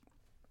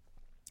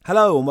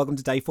Hello and welcome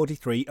to day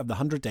 43 of the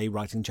 100-Day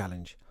Writing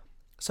Challenge.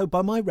 So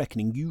by my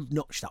reckoning, you've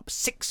notched up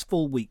 6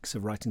 full weeks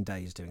of writing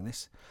days doing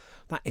this.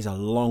 That is a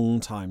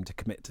long time to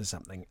commit to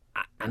something.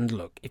 And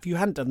look, if you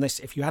hadn't done this,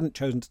 if you hadn't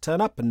chosen to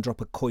turn up and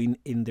drop a coin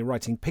in the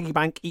writing piggy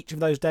bank each of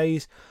those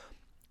days,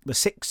 the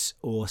 6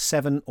 or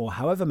 7 or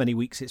however many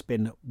weeks it's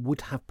been would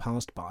have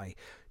passed by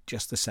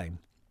just the same.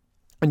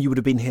 And you would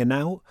have been here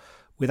now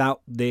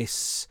without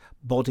this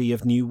body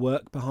of new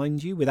work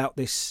behind you, without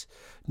this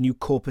new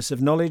corpus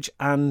of knowledge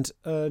and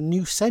a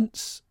new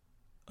sense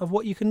of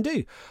what you can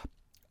do.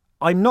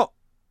 I'm not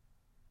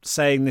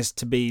saying this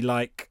to be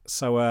like,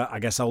 I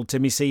guess old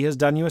Timmy C has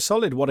done you a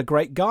solid. What a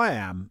great guy I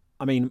am.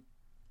 I mean,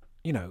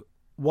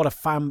 what a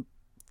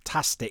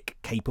fantastic,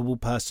 capable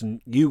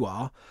person you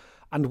are.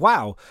 And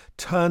wow,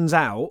 turns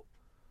out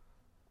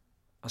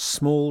a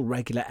small,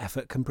 regular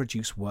effort can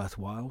produce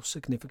worthwhile,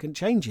 significant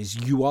changes.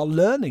 You are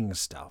learning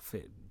stuff.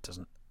 It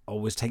doesn't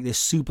always take this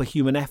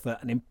superhuman effort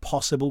and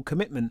impossible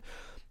commitment.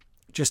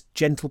 Just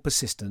gentle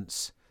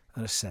persistence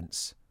and a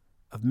sense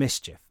of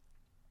mischief.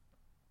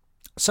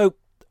 So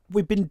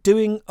we've been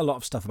doing a lot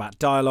of stuff about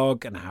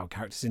dialogue and how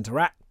characters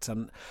interact,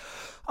 and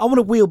I want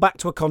to wheel back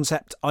to a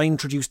concept I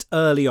introduced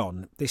early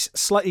on, this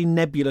slightly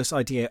nebulous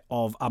idea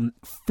of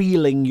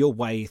feeling your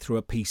way through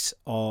a piece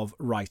of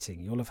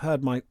writing. You'll have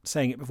heard my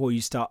saying it before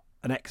you start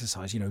an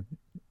exercise.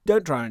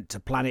 Don't try to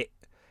plan it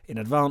in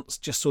advance,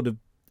 just sort of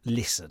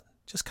listen.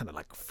 Just kind of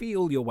like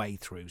feel your way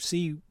through,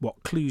 see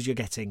what clues you're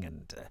getting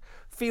and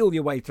feel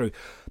your way through.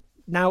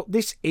 Now,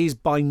 this is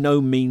by no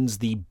means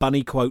the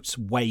bunny quotes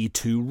way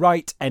to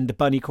write, end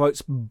bunny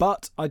quotes,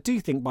 but I do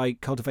think by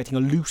cultivating a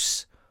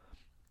loose,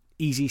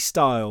 easy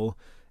style,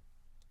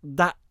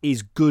 that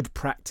is good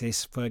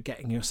practice for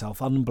getting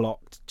yourself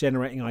unblocked,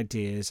 generating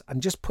ideas,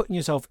 and just putting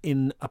yourself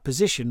in a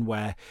position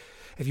where,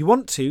 if you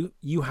want to,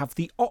 you have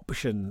the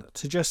option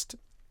to just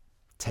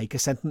take a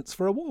sentence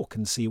for a walk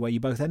and see where you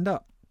both end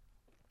up.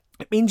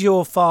 It means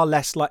you're far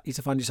less likely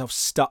to find yourself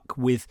stuck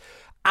with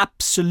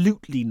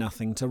absolutely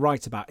nothing to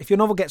write about. If your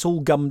novel gets all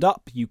gummed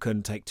up, you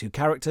can take 2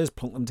 characters,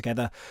 plonk them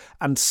together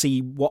and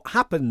see what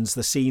happens.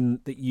 The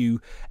scene that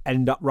you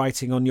end up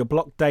writing on your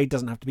block day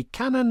doesn't have to be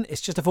canon. It's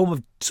just a form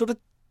of sort of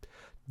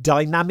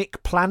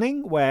dynamic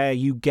planning where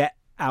you get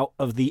out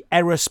of the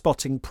error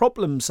spotting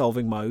problem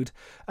solving mode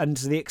and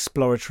to the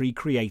exploratory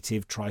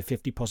creative try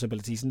 50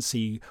 possibilities and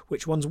see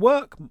which ones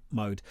work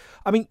mode.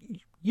 I mean,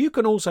 you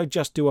can also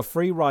just do a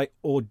free write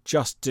or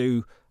just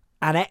do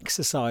an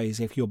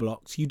exercise if you're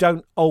blocked. You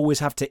don't always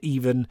have to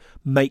even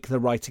make the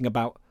writing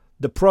about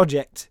the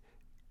project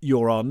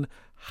you're on.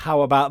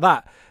 How about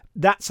that?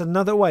 That's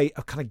another way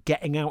of kind of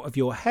getting out of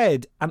your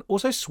head and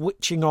also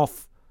switching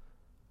off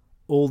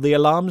all the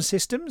alarm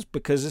systems,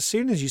 because as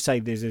soon as you say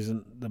this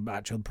isn't the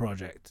actual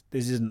project,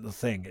 this isn't the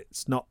thing,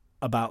 it's not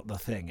about the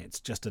thing, it's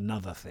just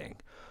another thing,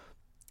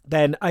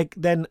 then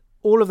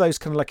all of those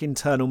kind of like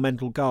internal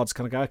mental guards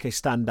kind of go, okay,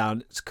 stand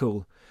down, it's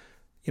cool.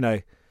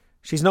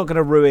 She's not going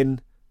to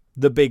ruin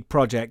the big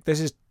project.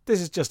 This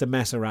is just a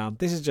mess around.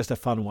 This is just a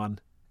fun one.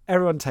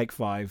 Everyone take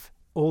 5.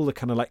 All the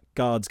kind of like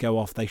guards go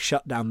off. They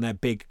shut down their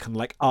big kind of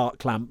like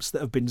arc lamps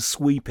that have been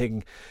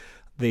sweeping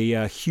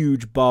the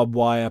huge barbed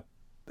wire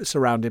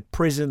surrounded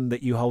prison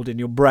that you hold in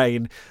your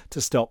brain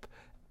to stop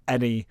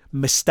any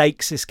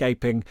mistakes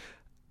escaping.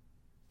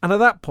 And at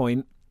that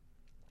point,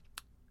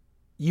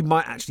 you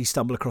might actually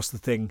stumble across the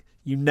thing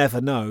you never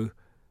know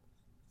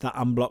that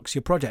unblocks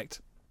your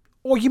project.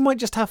 Or you might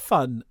just have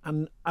fun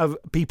and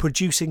be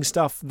producing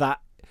stuff that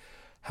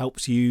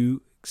helps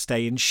you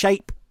stay in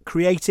shape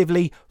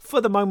creatively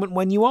for the moment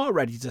when you are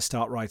ready to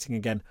start writing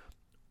again.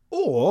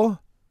 Or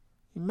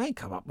you may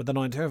come up with an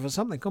idea for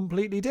something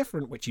completely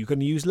different, which you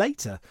can use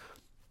later.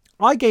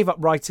 I gave up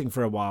writing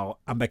for a while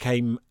and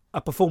became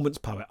a performance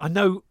poet. I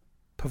know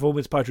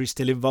performance poetry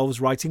still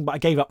involves writing, but I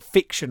gave up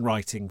fiction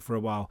writing for a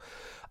while.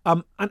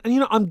 And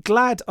I'm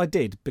glad I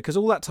did, because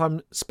all that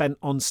time spent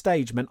on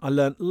stage meant I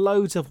learnt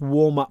loads of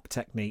warm-up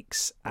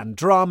techniques and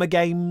drama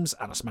games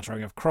and a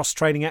smattering of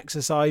cross-training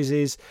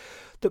exercises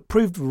that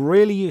proved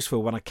really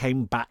useful when I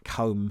came back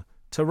home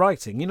to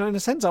writing. In a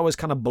sense, I was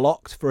kind of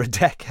blocked for a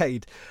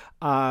decade,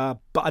 but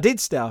I did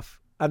stuff.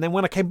 And then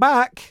when I came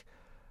back,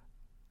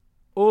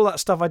 all that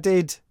stuff I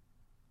did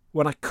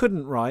when I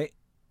couldn't write,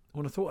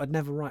 when I thought I'd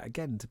never write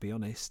again, to be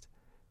honest,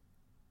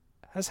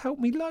 has helped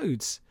me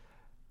loads.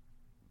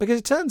 Because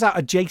it turns out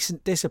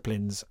adjacent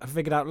disciplines have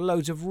figured out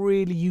loads of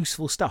really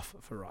useful stuff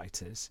for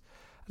writers.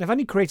 And if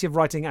only creative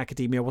writing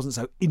academia wasn't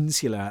so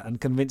insular and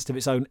convinced of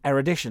its own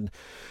erudition,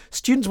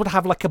 students would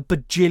have like a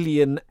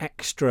bajillion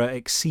extra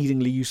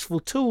exceedingly useful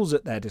tools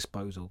at their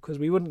disposal. Because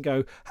we wouldn't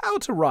go, how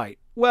to write?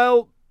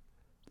 Well,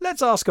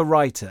 let's ask a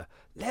writer.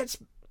 Let's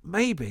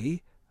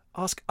maybe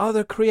ask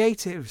other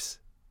creatives.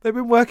 They've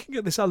been working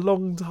at this a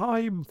long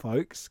time,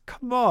 folks.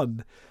 Come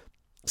on.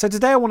 So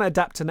today I want to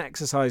adapt an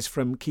exercise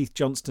from Keith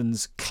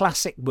Johnston's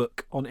classic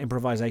book on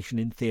improvisation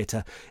in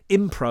theatre,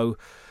 Impro,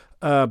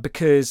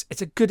 because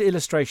it's a good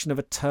illustration of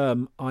a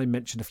term I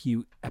mentioned a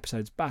few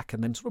episodes back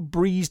and then sort of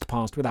breezed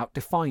past without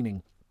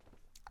defining.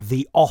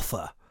 The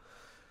offer.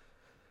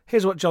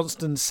 Here's what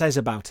Johnston says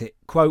about it.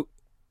 Quote,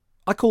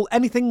 "I call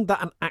anything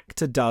that an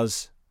actor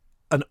does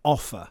an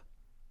offer.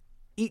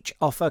 Each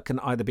offer can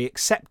either be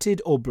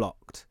accepted or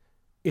blocked.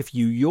 If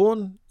you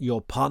yawn,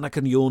 your partner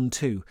can yawn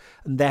too,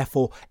 and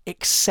therefore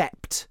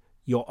accept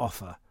your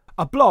offer.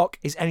 A block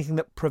is anything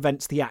that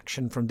prevents the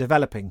action from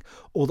developing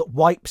or that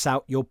wipes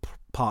out your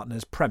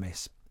partner's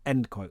premise."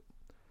 End quote.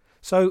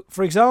 So,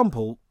 for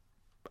example,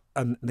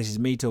 and this is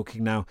me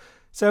talking now,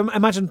 so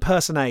imagine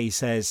person A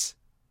says,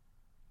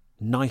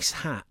 "Nice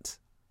hat."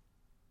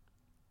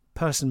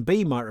 Person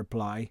B might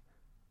reply,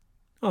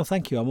 "Oh,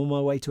 thank you, I'm on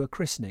my way to a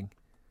christening."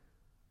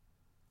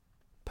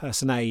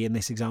 Person A, in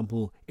this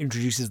example,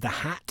 introduces the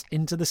hat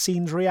into the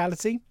scene's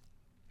reality.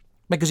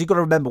 Because you've got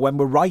to remember, when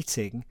we're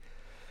writing,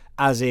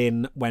 as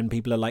in when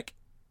people are like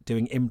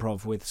doing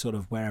improv with sort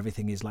of where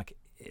everything is like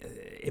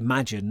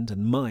imagined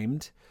and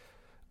mimed,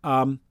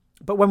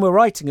 but when we're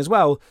writing as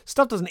well,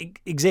 stuff doesn't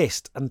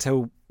exist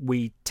until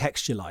we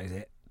textualize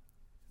it.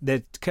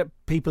 The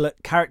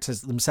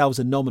characters themselves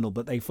are nominal,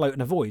 but they float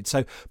in a void.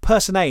 So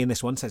person A in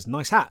this one says,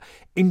 "Nice hat,"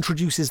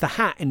 introduces the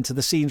hat into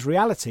the scene's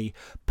reality.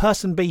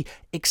 Person B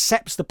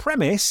accepts the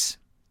premise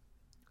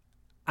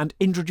and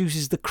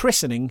introduces the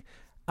christening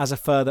as a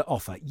further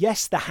offer.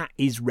 Yes, the hat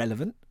is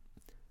relevant,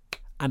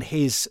 and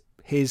here's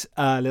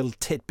a little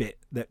tidbit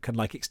that can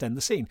like extend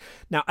the scene.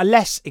 Now, a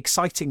less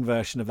exciting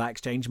version of that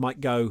exchange might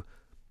go,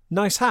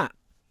 "Nice hat."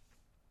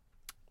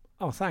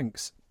 "Oh,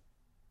 thanks."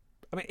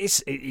 I mean,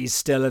 it is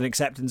still an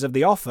acceptance of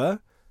the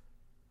offer.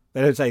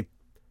 They don't say,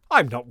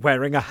 "I'm not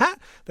wearing a hat."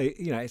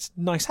 It's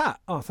 "Nice hat."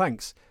 "Oh,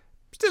 thanks."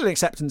 Still an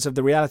acceptance of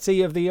the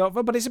reality of the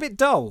offer, but it's a bit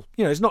dull.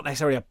 It's not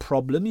necessarily a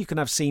problem. You can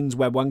have scenes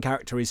where one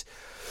character is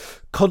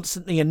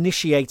constantly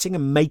initiating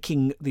and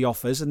making the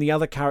offers, and the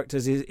other character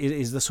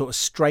is the sort of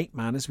straight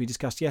man, as we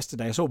discussed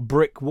yesterday, a sort of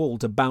brick wall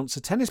to bounce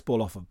a tennis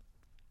ball off of.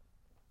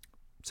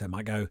 So it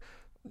might go,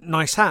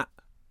 "Nice hat."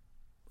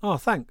 "Oh,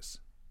 thanks."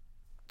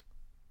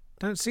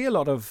 Don't see a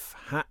lot of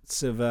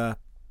hats of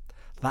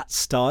that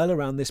style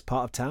around this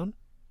part of town.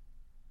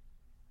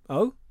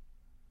 "Oh?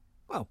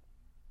 Well,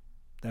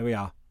 there we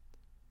are.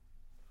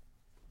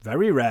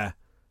 Very rare,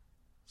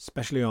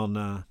 especially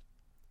on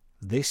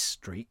this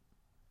street."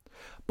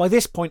 By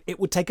this point, it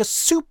would take a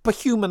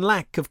superhuman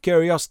lack of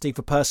curiosity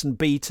for person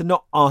B to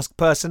not ask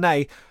person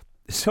A,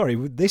 "Sorry,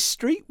 this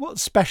street?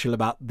 What's special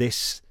about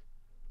this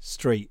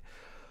street?"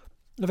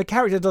 If a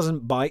character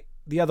doesn't bite,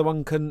 the other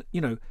one can,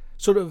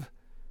 sort of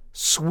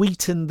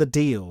sweeten the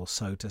deal,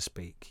 so to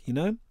speak,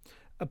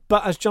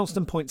 But as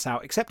Johnston points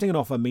out, accepting an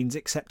offer means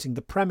accepting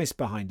the premise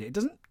behind it. It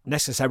doesn't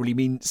necessarily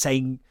mean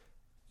saying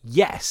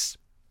yes.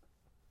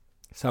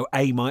 So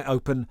A might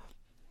open,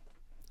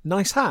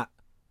 "Nice hat."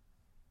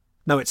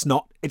 "No, it's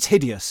not. It's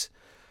hideous."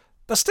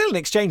 There's still an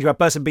exchange where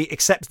person B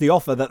accepts the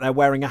offer that they're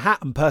wearing a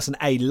hat and person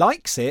A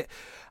likes it,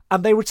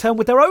 and they return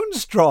with their own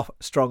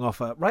strong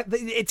offer, right?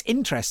 It's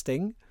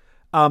interesting.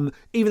 Even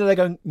though they're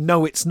going,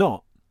 "No, it's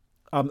not."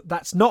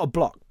 That's not a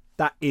block.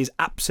 That is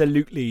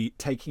absolutely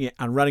taking it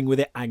and running with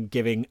it and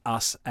giving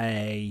us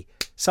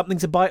something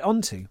to bite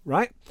onto,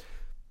 right?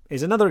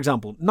 Here's another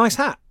example. "Nice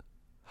hat."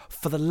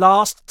 "For the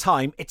last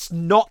time, it's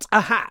not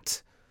a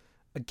hat."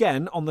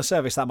 Again, on the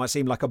surface, that might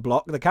seem like a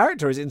block. The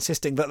character is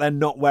insisting that they're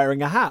not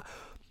wearing a hat.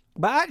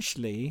 But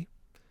actually,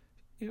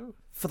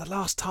 for the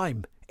last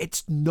time,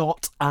 it's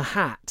not a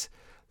hat.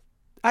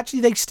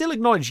 Actually, they still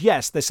acknowledge,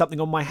 yes, there's something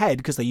on my head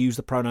because they use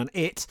the pronoun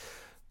it.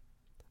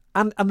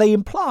 And they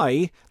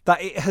imply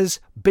that it has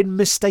been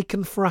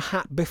mistaken for a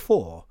hat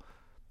before.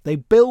 They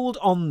build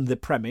on the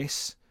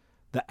premise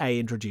that A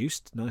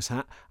introduced, "Nice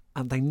hat,"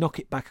 and they knock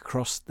it back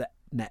across the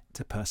net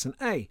to person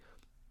A.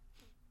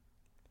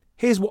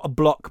 Here's what a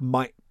block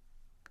might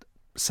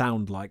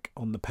sound like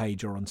on the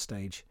page or on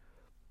stage.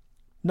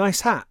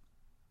 "Nice hat.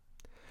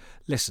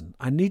 Listen,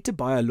 I need to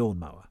buy a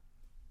lawnmower."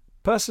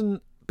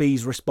 Person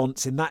B's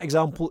response in that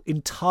example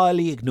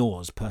entirely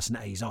ignores person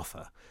A's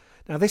offer.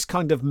 Now, this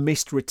kind of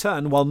missed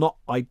return, while not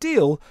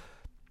ideal,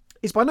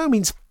 is by no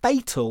means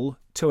fatal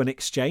to an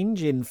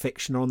exchange in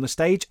fiction or on the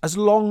stage, as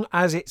long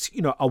as it's,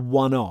 a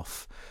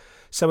one-off.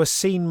 So a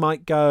scene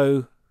might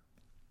go,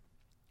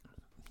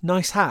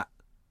 "Nice hat.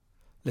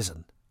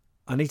 Listen,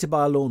 I need to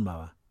buy a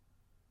lawnmower."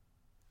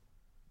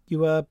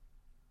 You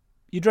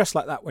dress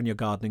like that when you're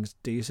gardening,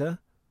 do you, sir?"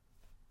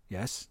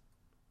 "Yes."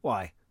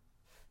 "Why?"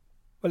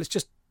 "Well, it's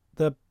just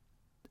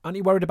aren't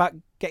you worried about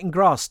getting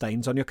grass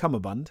stains on your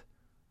cummerbund?"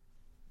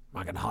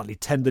 "I can hardly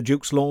tend the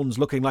Duke's lawns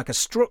looking like a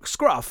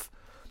scruff."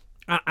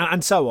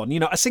 And so on.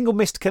 A single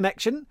missed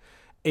connection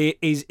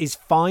is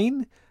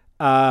fine.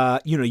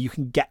 You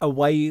can get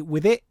away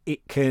with it.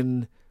 It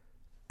can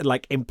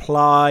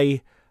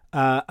imply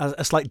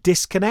a slight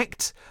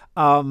disconnect,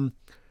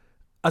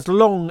 as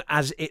long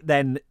as it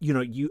then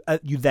you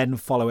then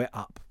follow it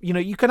up.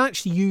 You can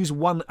actually use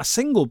a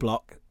single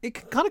block. It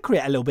can kind of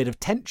create a little bit of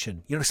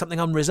tension, something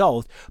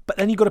unresolved, but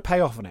then you've got to pay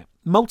off on it.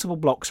 Multiple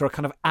blocks are a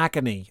kind of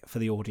agony for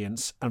the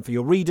audience and for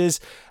your readers,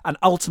 and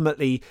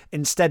ultimately,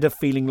 instead of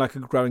feeling like a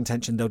growing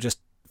tension, they'll just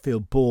feel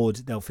bored.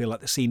 They'll feel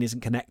like the scene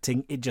isn't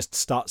connecting. It just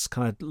starts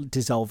kind of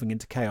dissolving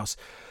into chaos.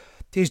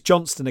 Here's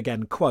Johnston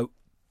again, quote,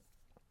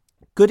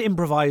 "Good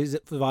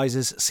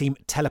improvisers seem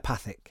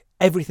telepathic.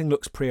 Everything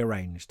looks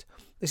prearranged.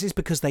 This is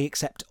because they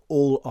accept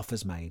all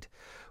offers made,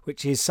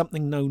 which is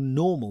something no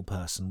normal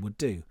person would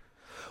do.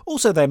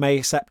 Also, they may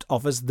accept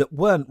offers that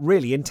weren't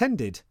really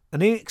intended.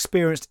 An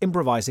inexperienced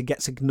improviser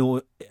gets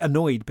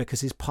annoyed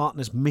because his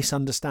partners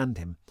misunderstand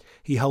him.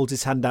 He holds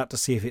his hand out to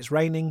see if it's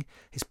raining.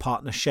 His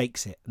partner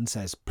shakes it and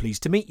says,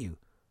 'Pleased to meet you.'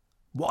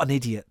 What an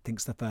idiot,"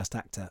 thinks the first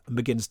actor, and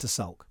begins to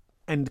sulk."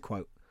 End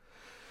quote.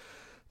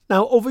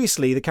 Now,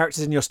 obviously, the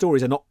characters in your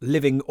stories are not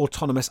living,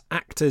 autonomous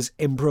actors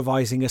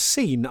improvising a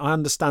scene. I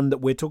understand that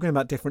we're talking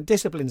about different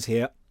disciplines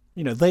here.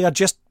 You know, they are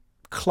just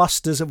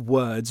clusters of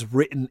words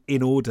written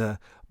in order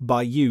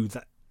by you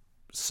that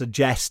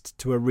suggest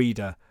to a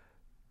reader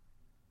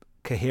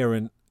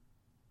coherent,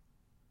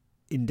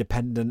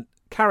 independent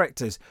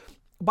characters.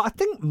 But I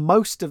think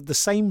most of the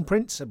same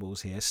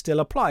principles here still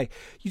apply.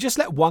 You just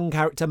let one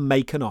character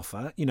make an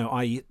offer,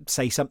 I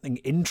say something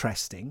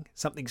interesting,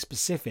 something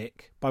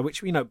specific, by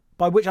which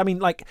I mean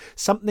like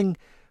something,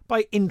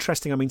 by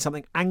interesting I mean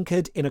something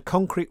anchored in a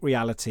concrete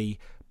reality,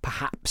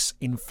 perhaps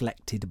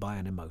inflected by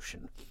an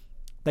emotion.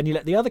 Then you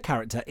let the other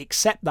character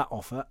accept that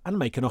offer and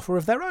make an offer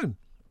of their own.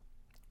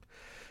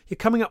 You're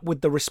coming up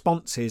with the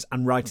responses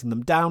and writing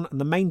them down, and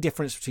the main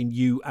difference between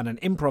you and an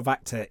improv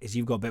actor is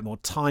you've got a bit more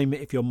time.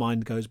 If your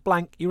mind goes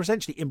blank, you're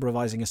essentially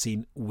improvising a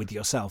scene with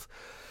yourself.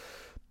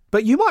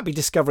 But you might be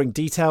discovering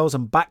details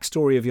and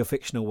backstory of your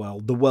fictional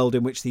world, the world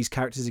in which these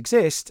characters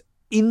exist,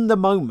 in the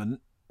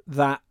moment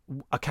that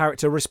a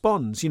character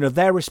responds.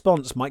 Their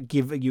response might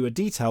give you a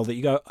detail that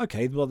you go,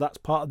 okay, well, that's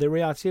part of the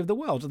reality of the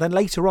world. And then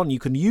later on, you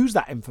can use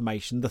that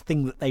information, the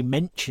thing that they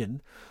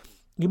mention.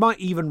 You might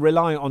even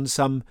rely on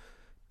some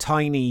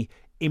tiny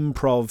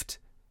improved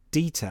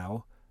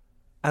detail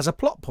as a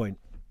plot point.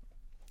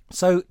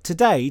 So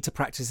today, to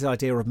practice the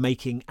idea of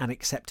making and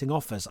accepting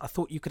offers, I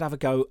thought you could have a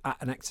go at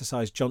an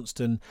exercise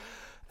Johnston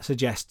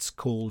suggests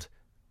called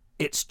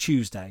It's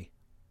Tuesday.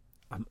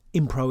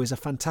 Impro is a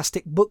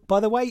fantastic book,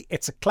 by the way.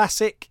 It's a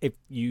classic. If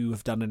you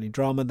have done any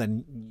drama,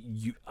 then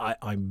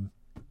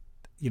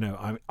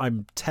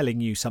I'm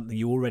telling you something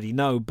you already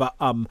know, but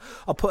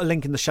I'll put a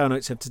link in the show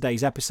notes of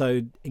today's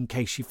episode in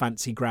case you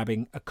fancy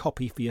grabbing a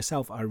copy for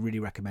yourself. I really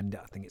recommend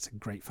it. I think it's a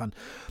great fun.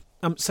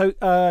 So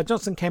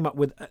Johnston came up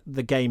with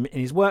the game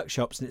in his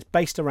workshops, and it's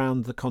based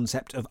around the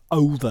concept of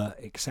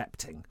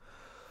over-accepting.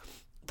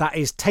 That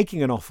is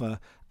taking an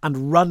offer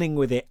and running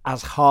with it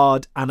as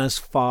hard and as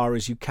far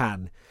as you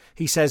can.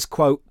 He says,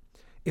 quote,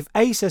 "If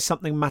A says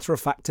something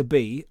matter-of-fact to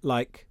B,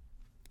 like,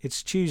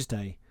 'It's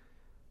Tuesday,'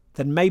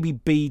 then maybe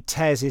B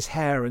tears his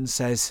hair and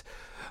says,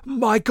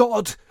 'My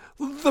God,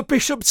 the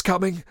bishop's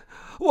coming.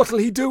 What'll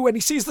he do when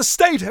he sees the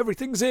state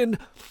everything's in?'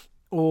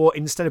 Or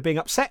instead of being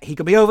upset, he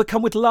can be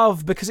overcome with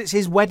love because it's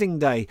his wedding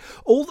day.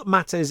 All that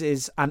matters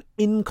is an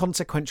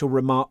inconsequential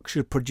remark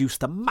should produce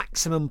the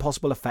maximum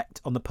possible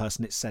effect on the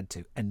person it's said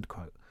to." End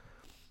quote.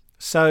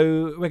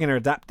 So we're going to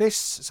adapt this.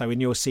 So in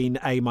your scene,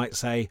 A might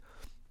say,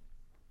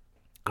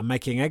 "I'm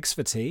making eggs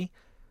for tea."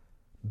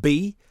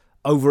 B,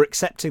 over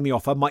accepting the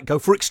offer, might go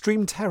for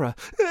extreme terror.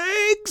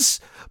 "Eggs!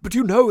 But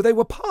they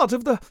were part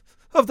of the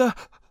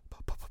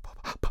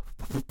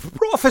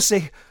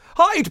prophecy.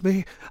 Hide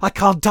me. I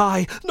can't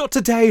die. Not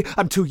today.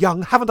 I'm too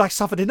young. Haven't I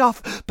suffered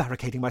enough?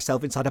 Barricading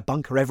myself inside a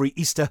bunker every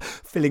Easter,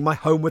 filling my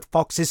home with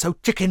foxes so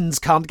chickens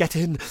can't get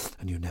in.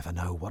 And you never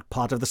know what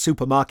part of the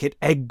supermarket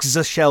eggs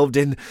are shelved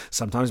in.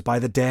 Sometimes by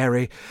the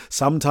dairy,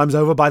 sometimes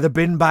over by the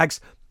bin bags."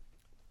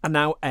 And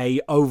now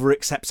A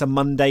over-accepts a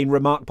mundane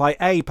remark by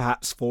A,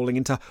 perhaps falling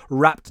into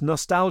rapt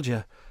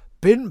nostalgia.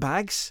 "Bin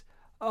bags?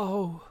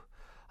 Oh,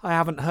 I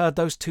haven't heard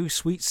those two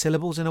sweet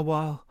syllables in a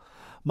while.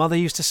 Mother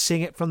used to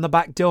sing it from the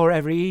back door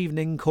every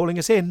evening, calling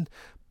us in.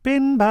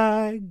 Bin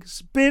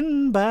bags,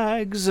 bin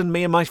bags." And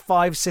me and my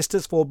 5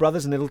 sisters, 4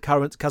 brothers and little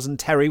cousin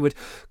Terry would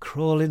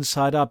crawl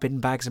inside our bin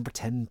bags and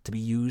pretend to be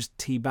used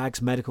tea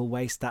bags, medical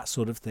waste, that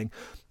sort of thing.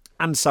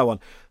 And so on.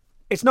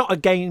 It's not a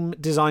game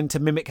designed to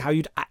mimic how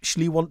you'd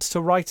actually want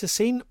to write a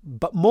scene,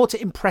 but more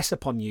to impress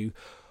upon you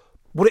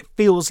what it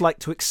feels like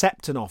to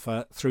accept an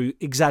offer through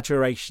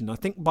exaggeration. I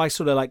think by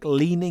sort of like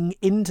leaning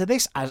into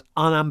this as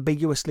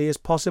unambiguously as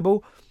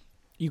possible,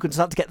 you can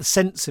start to get the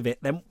sense of it.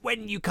 Then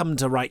when you come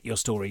to write your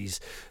stories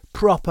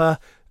proper,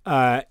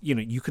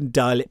 you can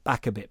dial it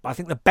back a bit. But I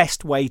think the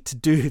best way to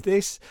do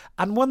this,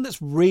 and one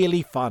that's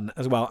really fun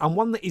as well, and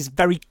one that is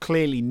very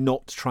clearly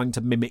not trying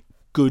to mimic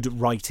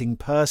good writing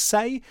per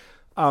se,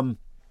 I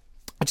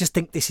just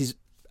think this is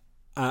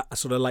a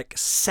sort of like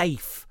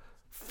safe,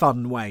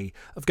 fun way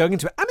of going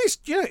into it. And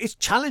it's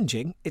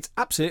challenging. It's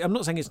absolutely, I'm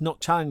not saying it's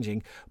not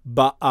challenging,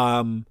 but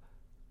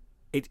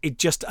it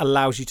just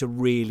allows you to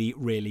really,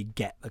 really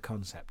get the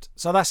concept.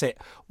 So that's it.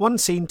 1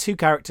 scene, 2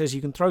 characters.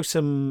 You can throw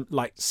some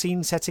like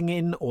scene setting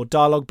in or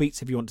dialogue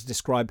beats if you want to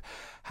describe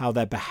how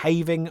they're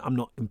behaving. I'm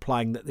not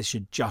implying that this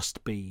should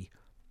just be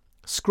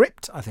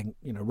script. I think,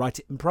 write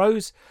it in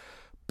prose.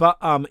 But,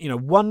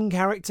 1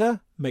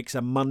 character makes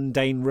a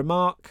mundane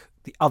remark.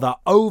 The other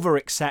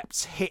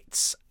over-accepts,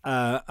 hits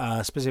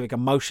a specific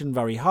emotion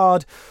very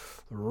hard.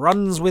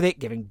 runs with it,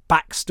 giving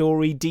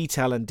backstory,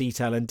 detail and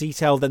detail and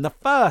detail. Then the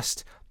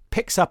first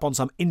picks up on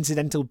some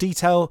incidental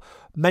detail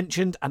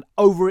mentioned and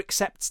over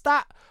accepts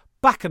that.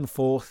 Back and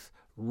forth,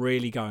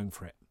 really going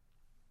for it.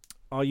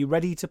 Are you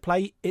ready to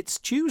play It's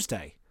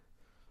Tuesday?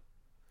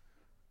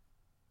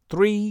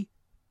 3,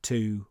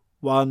 2,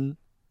 1,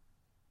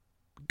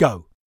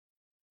 go.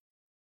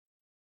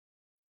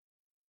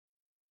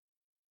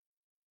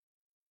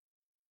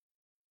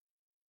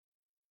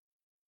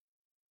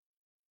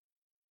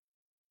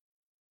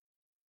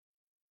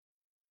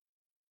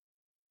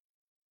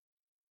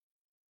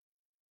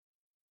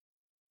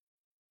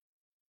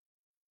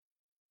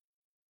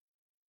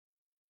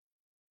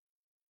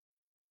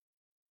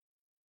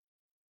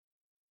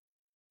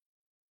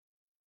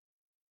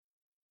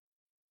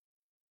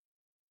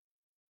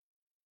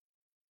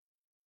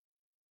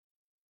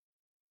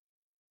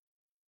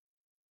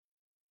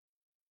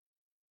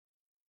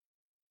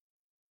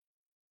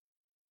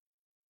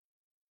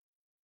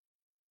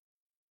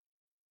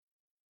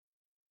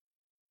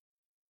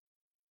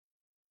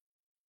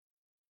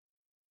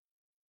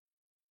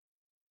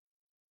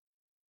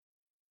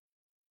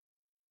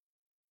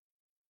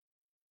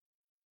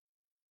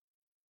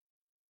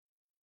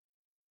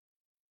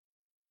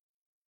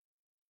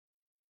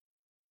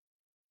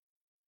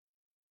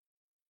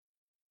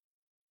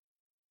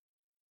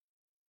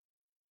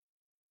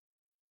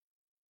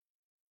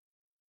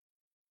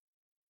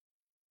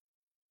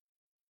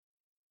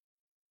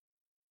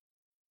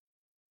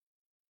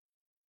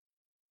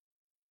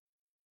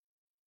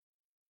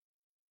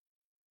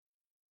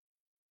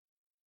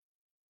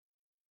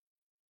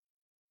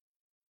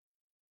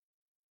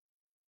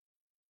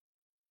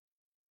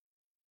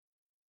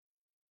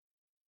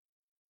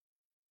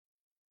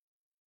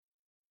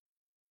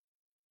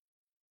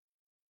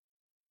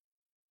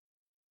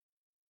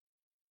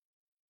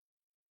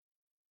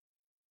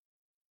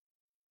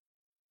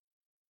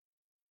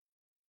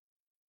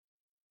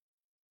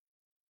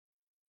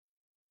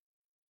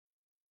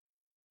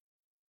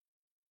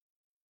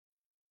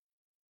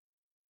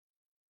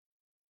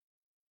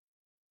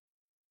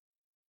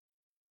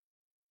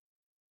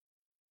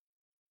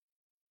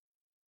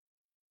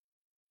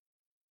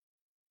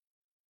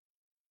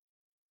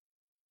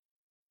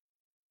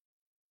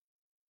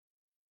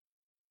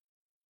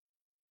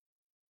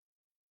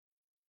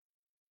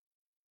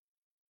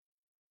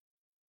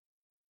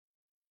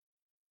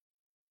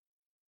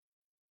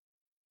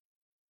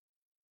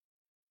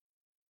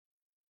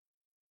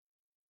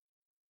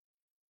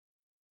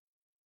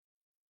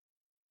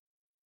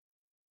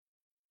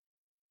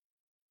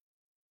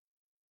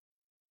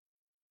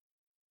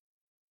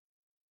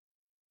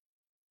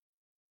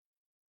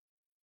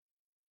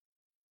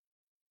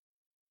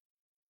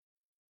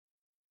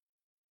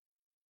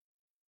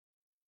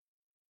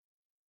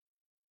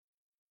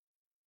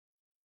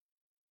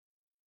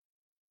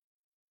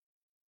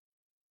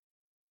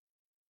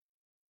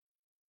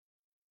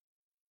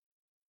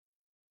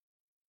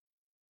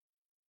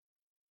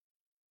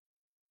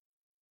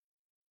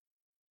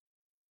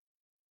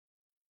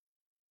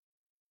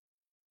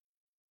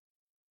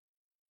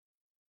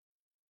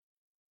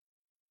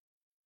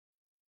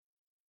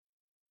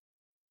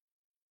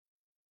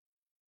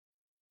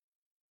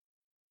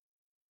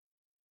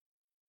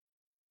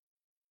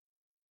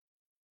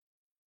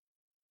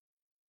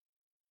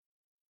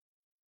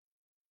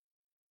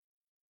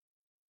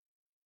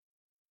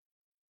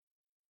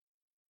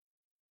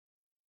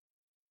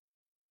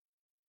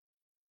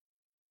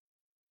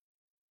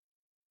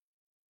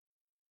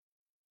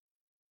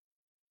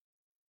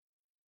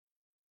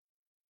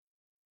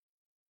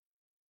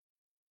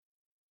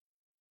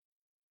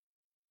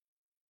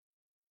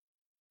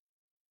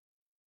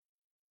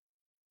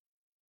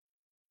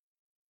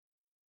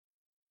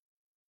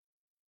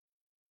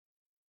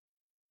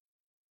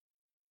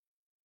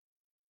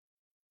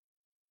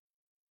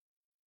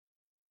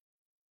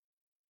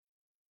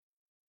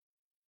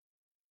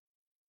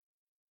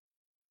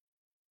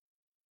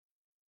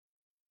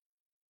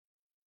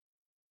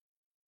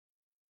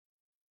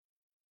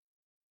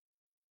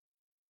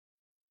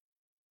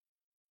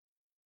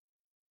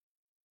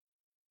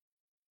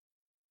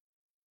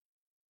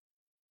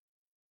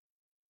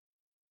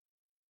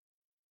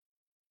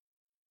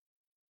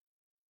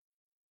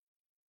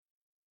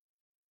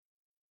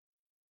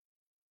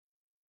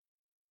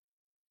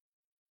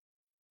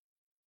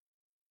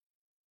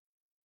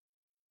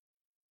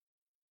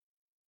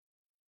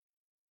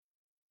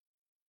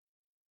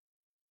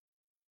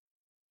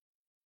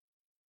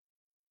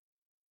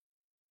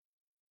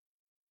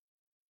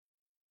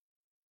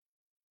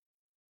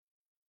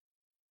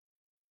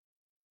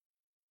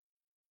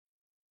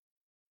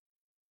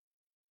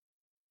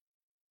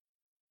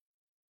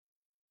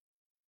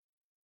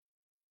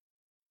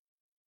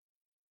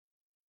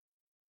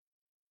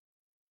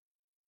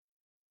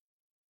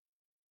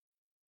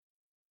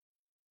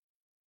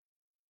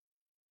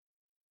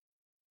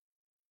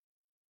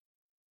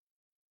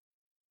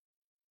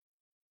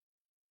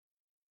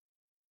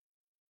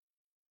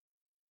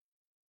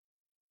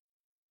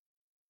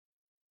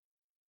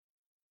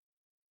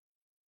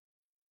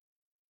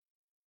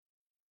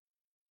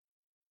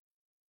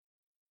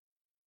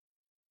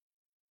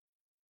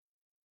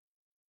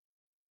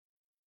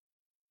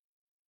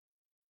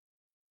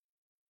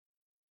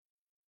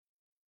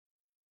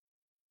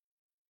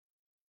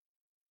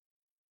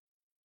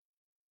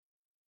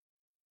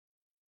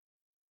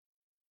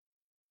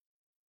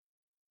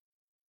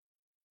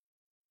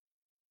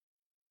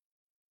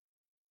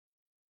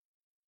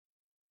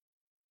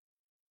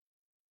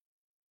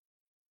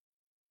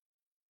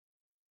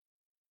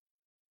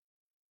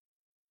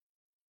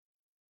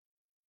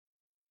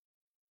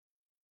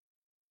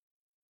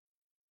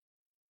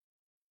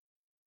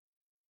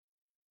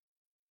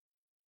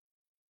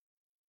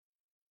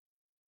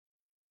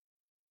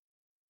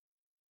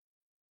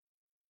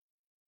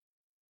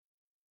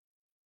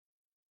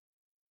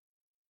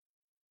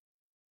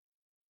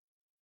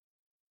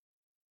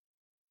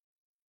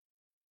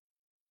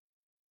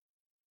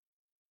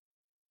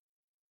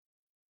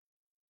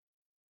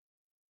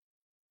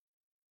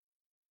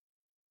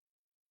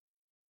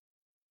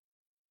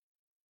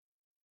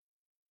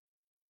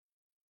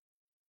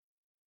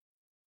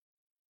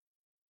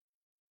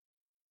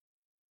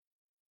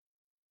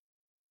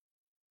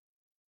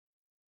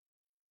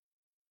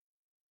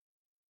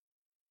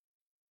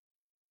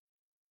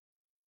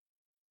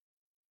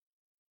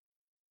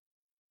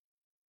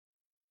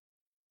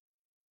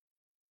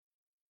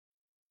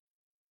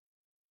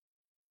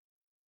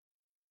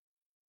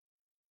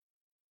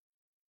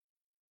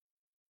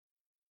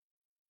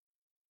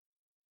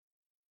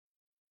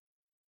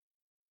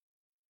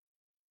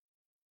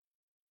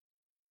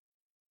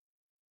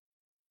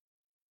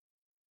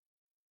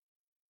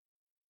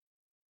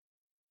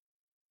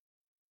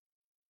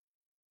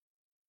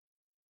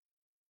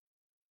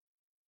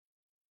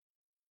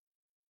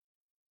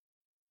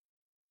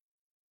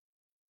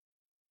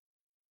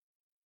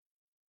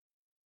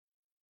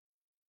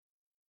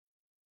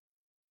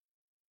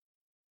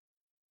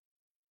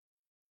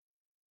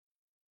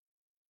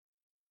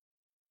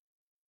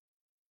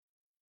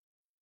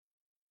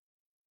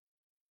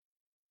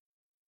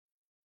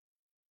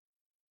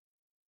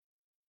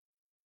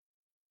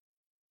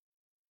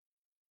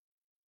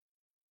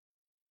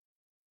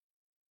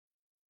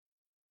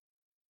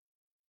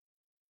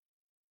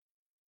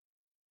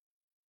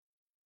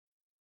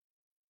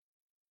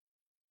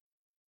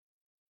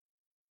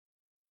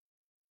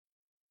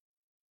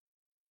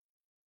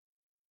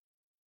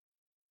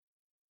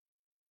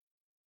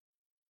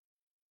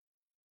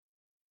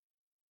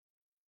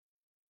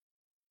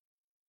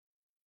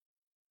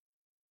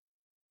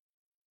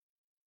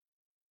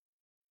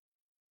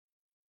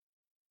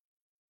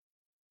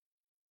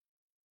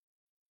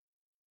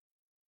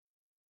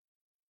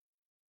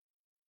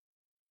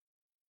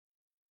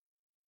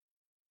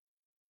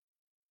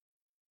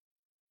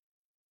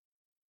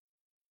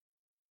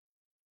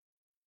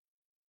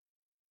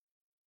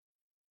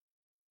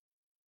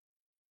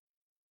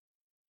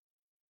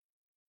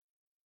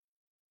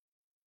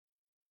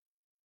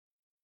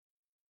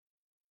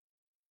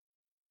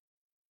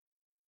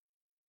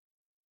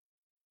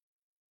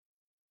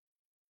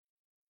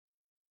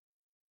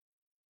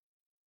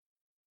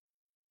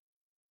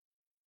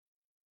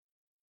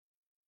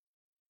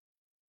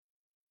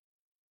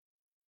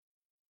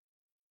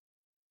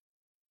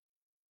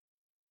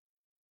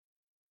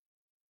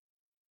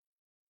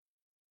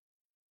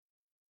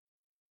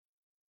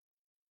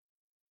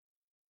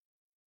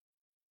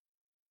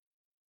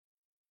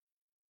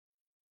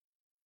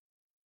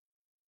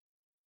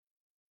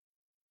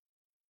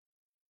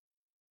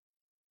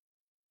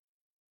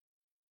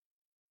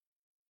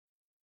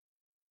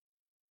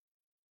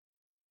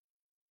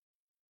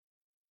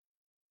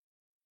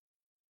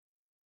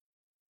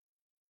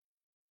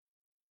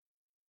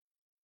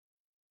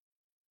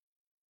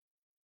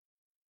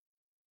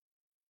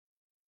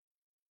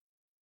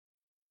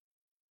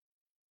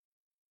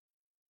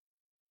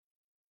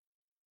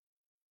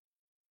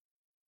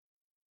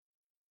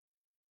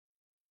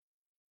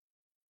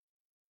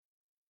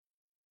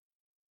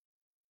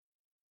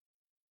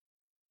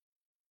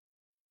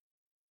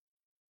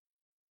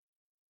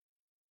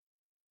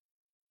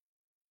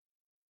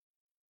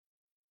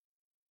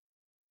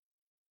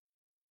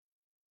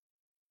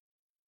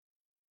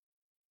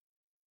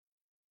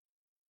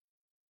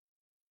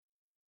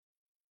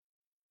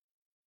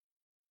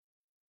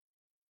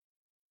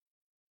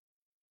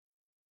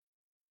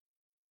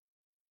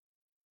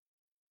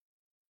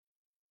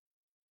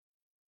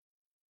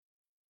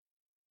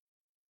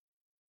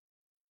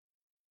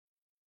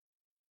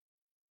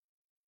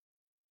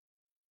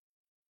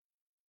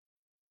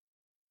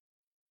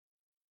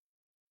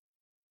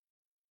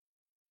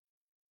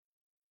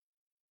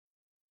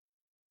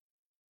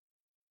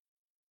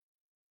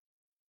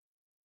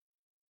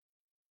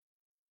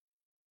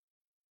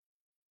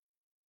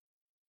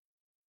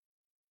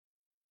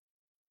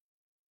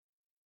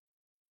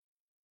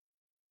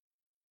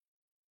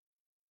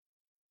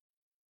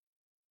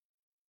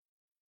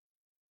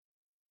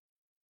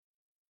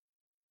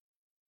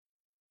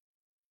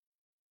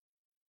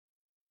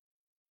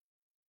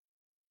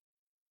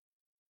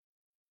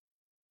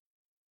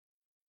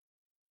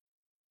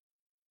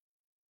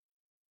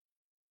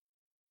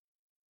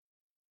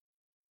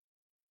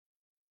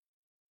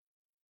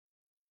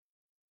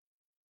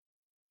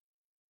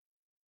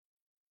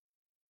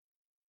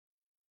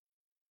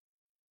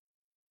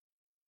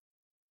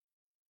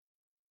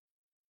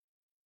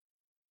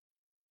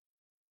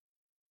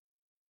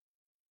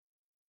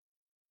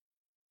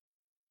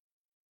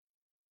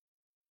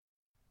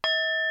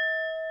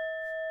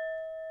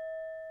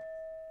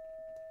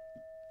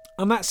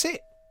 And that's it.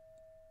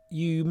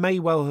 You may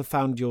well have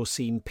found your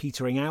scene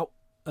petering out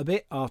a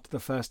bit after the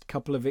first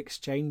couple of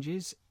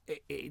exchanges.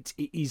 It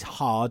is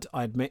hard,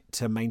 I admit,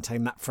 to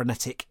maintain that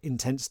frenetic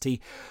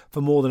intensity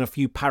for more than a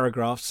few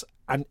paragraphs.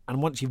 And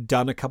once you've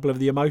done a couple of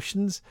the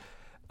emotions,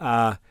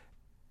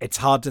 it's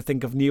hard to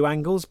think of new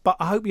angles. But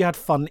I hope you had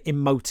fun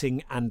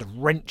emoting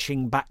and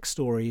wrenching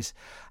backstories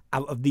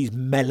out of these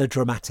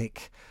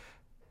melodramatic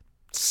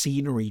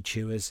scenery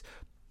chewers.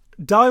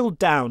 Dialed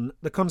down,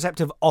 the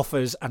concept of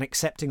offers and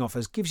accepting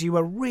offers gives you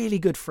a really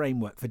good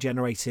framework for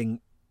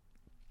generating...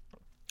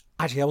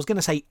 Actually, I was going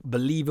to say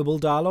believable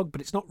dialogue,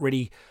 but it's not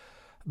really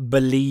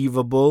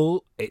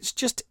believable. It's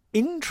just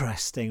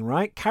interesting,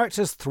 right?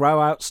 Characters throw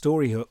out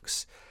story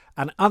hooks,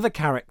 and other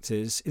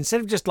characters,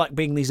 instead of just like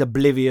being these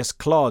oblivious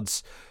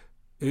clods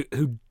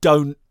who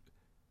don't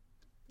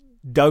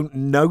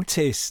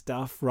notice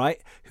stuff,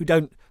 right? Who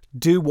don't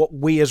do what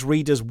we as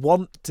readers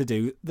want to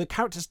do, the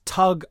characters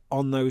tug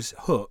on those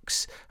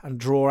hooks and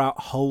draw out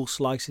whole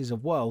slices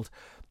of world.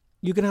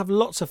 You can have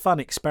lots of fun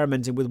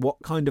experimenting with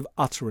what kind of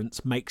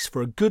utterance makes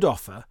for a good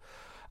offer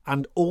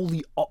and all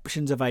the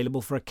options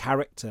available for a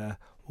character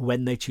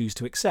when they choose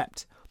to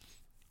accept.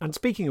 And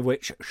speaking of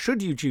which,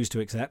 should you choose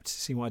to accept,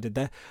 see what I did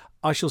there,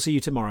 I shall see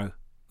you tomorrow.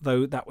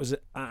 Though that was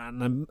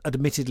an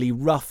admittedly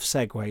rough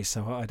segue,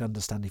 so I'd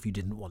understand if you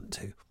didn't want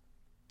to.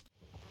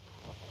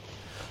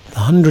 The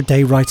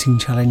 100-Day Writing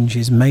Challenge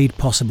is made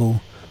possible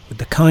with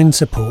the kind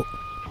support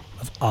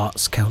of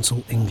Arts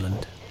Council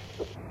England.